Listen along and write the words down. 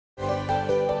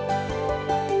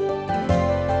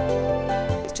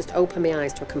just opened my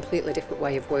eyes to a completely different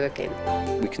way of working.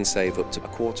 We can save up to a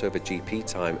quarter of a GP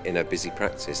time in a busy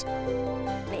practice.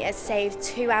 It has saved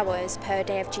 2 hours per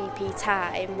day of GP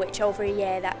time, which over a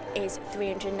year that is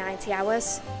 390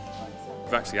 hours.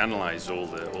 We've actually analysed all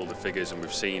the figures and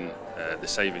we've seen the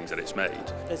savings that it's made.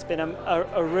 There's been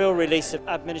a real release of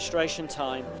administration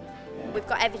time. We've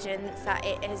got evidence that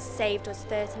it has saved us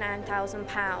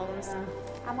 £39,000.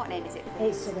 And what name is it?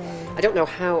 I don't know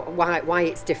why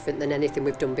it's different than anything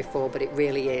we've done before, but it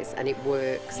really is, and it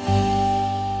works.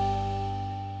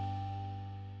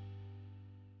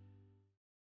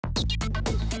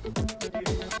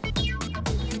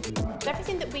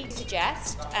 Everything that we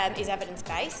suggest is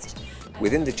evidence-based.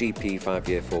 Within the GP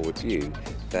 5-year forward view,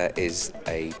 there is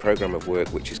a programme of work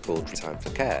which is called Time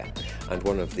for Care, and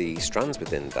one of the strands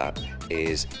within that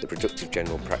is the Productive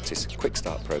General Practice Quick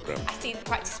Start programme. I see the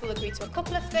practice will agree to a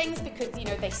couple of things because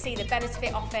they see the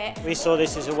benefit of it. We saw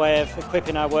this as a way of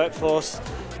equipping our workforce,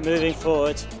 moving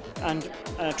forward and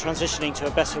transitioning to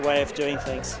a better way of doing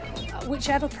things.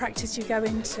 Whichever practice you go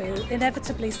into,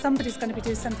 inevitably somebody's going to be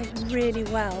doing something really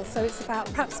well. So it's about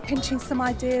perhaps pinching some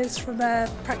ideas from a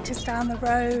practice down the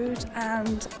road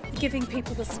and giving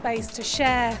people the space to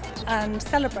share and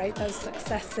celebrate those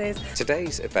successes.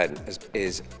 Today's event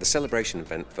is the celebration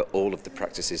event for all of the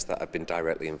practices that have been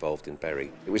directly involved in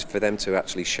Bury. It was for them to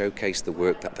actually showcase the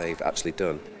work that they've actually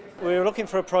done. We were looking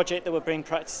for a project that would bring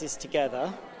practices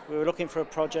together. We were looking for a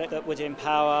project that would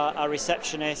empower our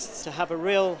receptionists to have a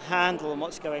real handle on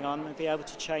what's going on and be able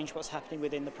to change what's happening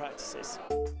within the practices.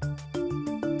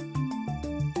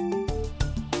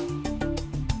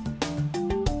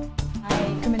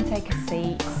 Come and take a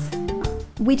seat.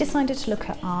 We decided to look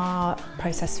at our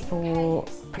process for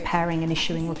preparing and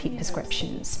issuing repeat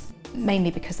prescriptions,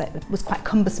 mainly because it was quite a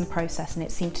cumbersome process and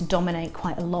it seemed to dominate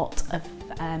quite a lot of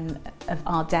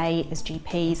our day as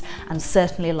GPs and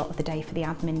certainly a lot of the day for the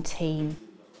admin team.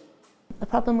 The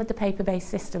problem with the paper-based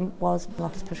system was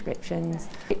lost prescriptions.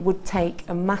 It would take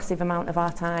a massive amount of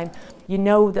our time. You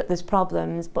know that there's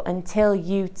problems, but until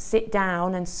you sit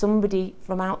down and somebody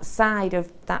from outside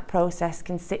of that process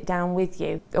can sit down with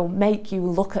you or make you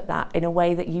look at that in a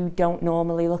way that you don't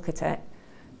normally look at it,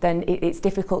 then it's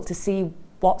difficult to see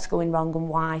what's going wrong and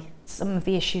why. Some of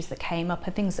the issues that came up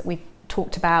are things that we've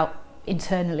talked about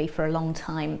internally for a long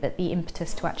time, but the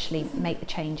impetus to actually make the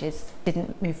changes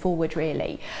didn't move forward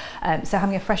really. So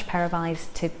having a fresh pair of eyes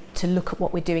to look at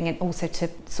what we're doing and also to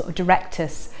sort of direct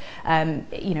us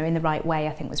in the right way,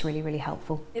 I think was really, really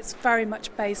helpful. It's very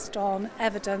much based on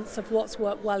evidence of what's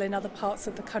worked well in other parts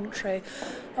of the country,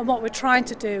 and what we're trying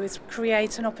to do is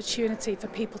create an opportunity for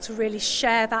people to really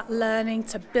share that learning,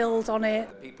 to build on it.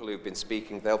 People who've been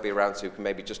speaking, they'll be around who can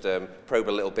maybe just probe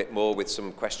a little bit more with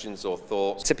some questions or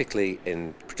thoughts. Typically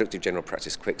in Productive General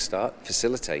Practice Quick Start,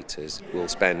 facilitators will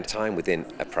spend time within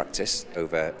a practice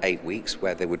over 8 weeks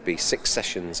where there would be 6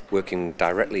 sessions working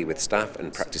directly with staff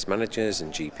and practice managers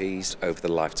and GPs over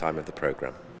the lifetime of the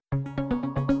programme.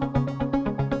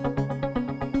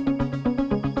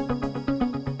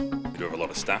 We do have a lot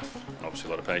of staff and obviously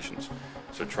a lot of patients,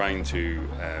 so trying to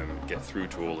get through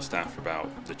to all the staff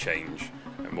about the change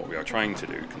and what we are trying to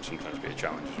do can sometimes be a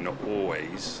challenge. Not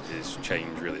always is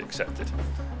change really accepted,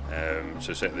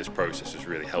 so certainly this process has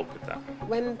really helped with that.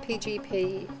 When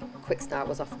PGP Quick Start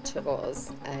was offered to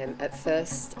us, at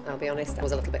first, I'll be honest, I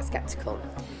was a little bit sceptical.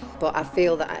 But I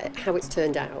feel that how it's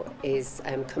turned out is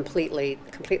completely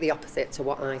opposite to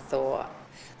what I thought.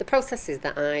 The processes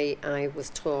that I was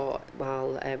taught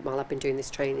while I've been doing this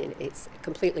training, it's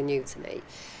completely new to me.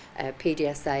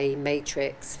 PDSA,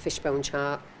 matrix, fishbone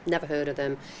chart, never heard of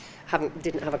them,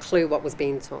 didn't have a clue what was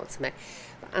being taught to me.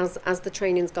 But as the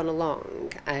training's gone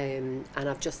along, and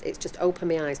it's just opened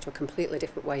my eyes to a completely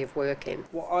different way of working.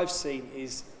 What I've seen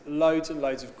is loads and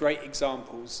loads of great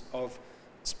examples of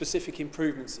specific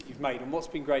improvements that you've made, and what's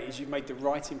been great is you've made the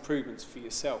right improvements for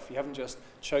yourself. You haven't just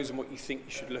chosen what you think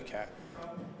you should look at.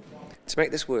 To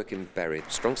make this work in Bury,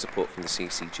 strong support from the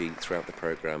CCG throughout the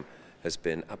programme has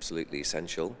been absolutely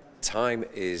essential. Time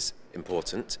is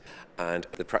important, and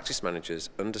the practice managers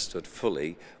understood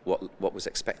fully what was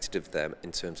expected of them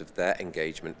in terms of their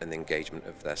engagement and the engagement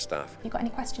of their staff. Have you got any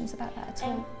questions about that at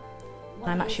all?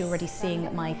 I'm actually already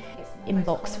seeing my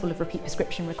inbox full of repeat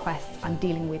prescription requests. I'm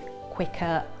dealing with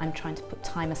quicker, I'm trying to put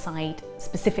time aside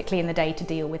specifically in the day to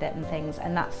deal with it and things,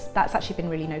 and that's actually been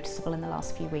really noticeable in the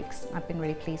last few weeks. I've been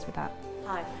really pleased with that.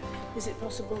 Hi, is it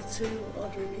possible to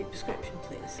order a repeat prescription,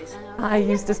 please? I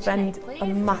used to spend a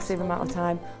massive amount of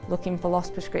time looking for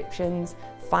lost prescriptions,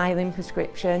 filing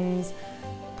prescriptions,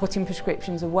 putting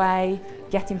prescriptions away,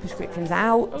 getting prescriptions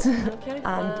out, and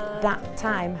that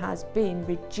time has been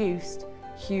reduced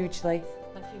hugely.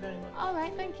 you very much. All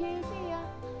right, thank you. See ya.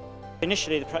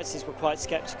 Initially the practices were quite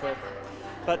sceptical,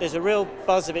 but there's a real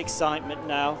buzz of excitement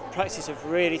now. Practices have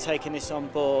really taken this on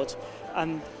board,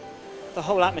 and the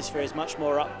whole atmosphere is much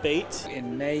more upbeat.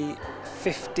 In May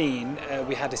 15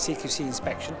 we had a CQC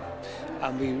inspection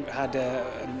and we had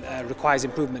a requires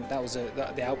improvement. That was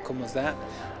the outcome was that.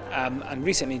 And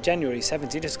recently, January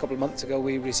 17, just a couple of months ago,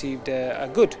 we received a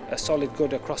solid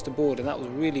good across the board, and that was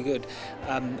really good.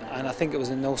 And I think it was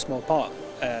in no small part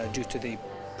due to the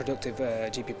productive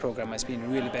GP programme. It's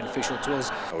been really beneficial to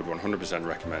us. I would 100%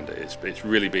 recommend it. It's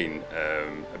really been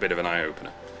a bit of an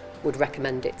eye-opener. Would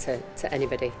recommend it to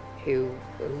anybody who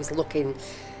was looking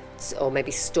or maybe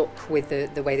stuck with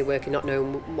the way they work and not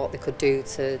knowing what they could do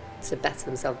to better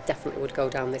themselves. Definitely would go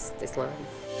down this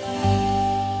line.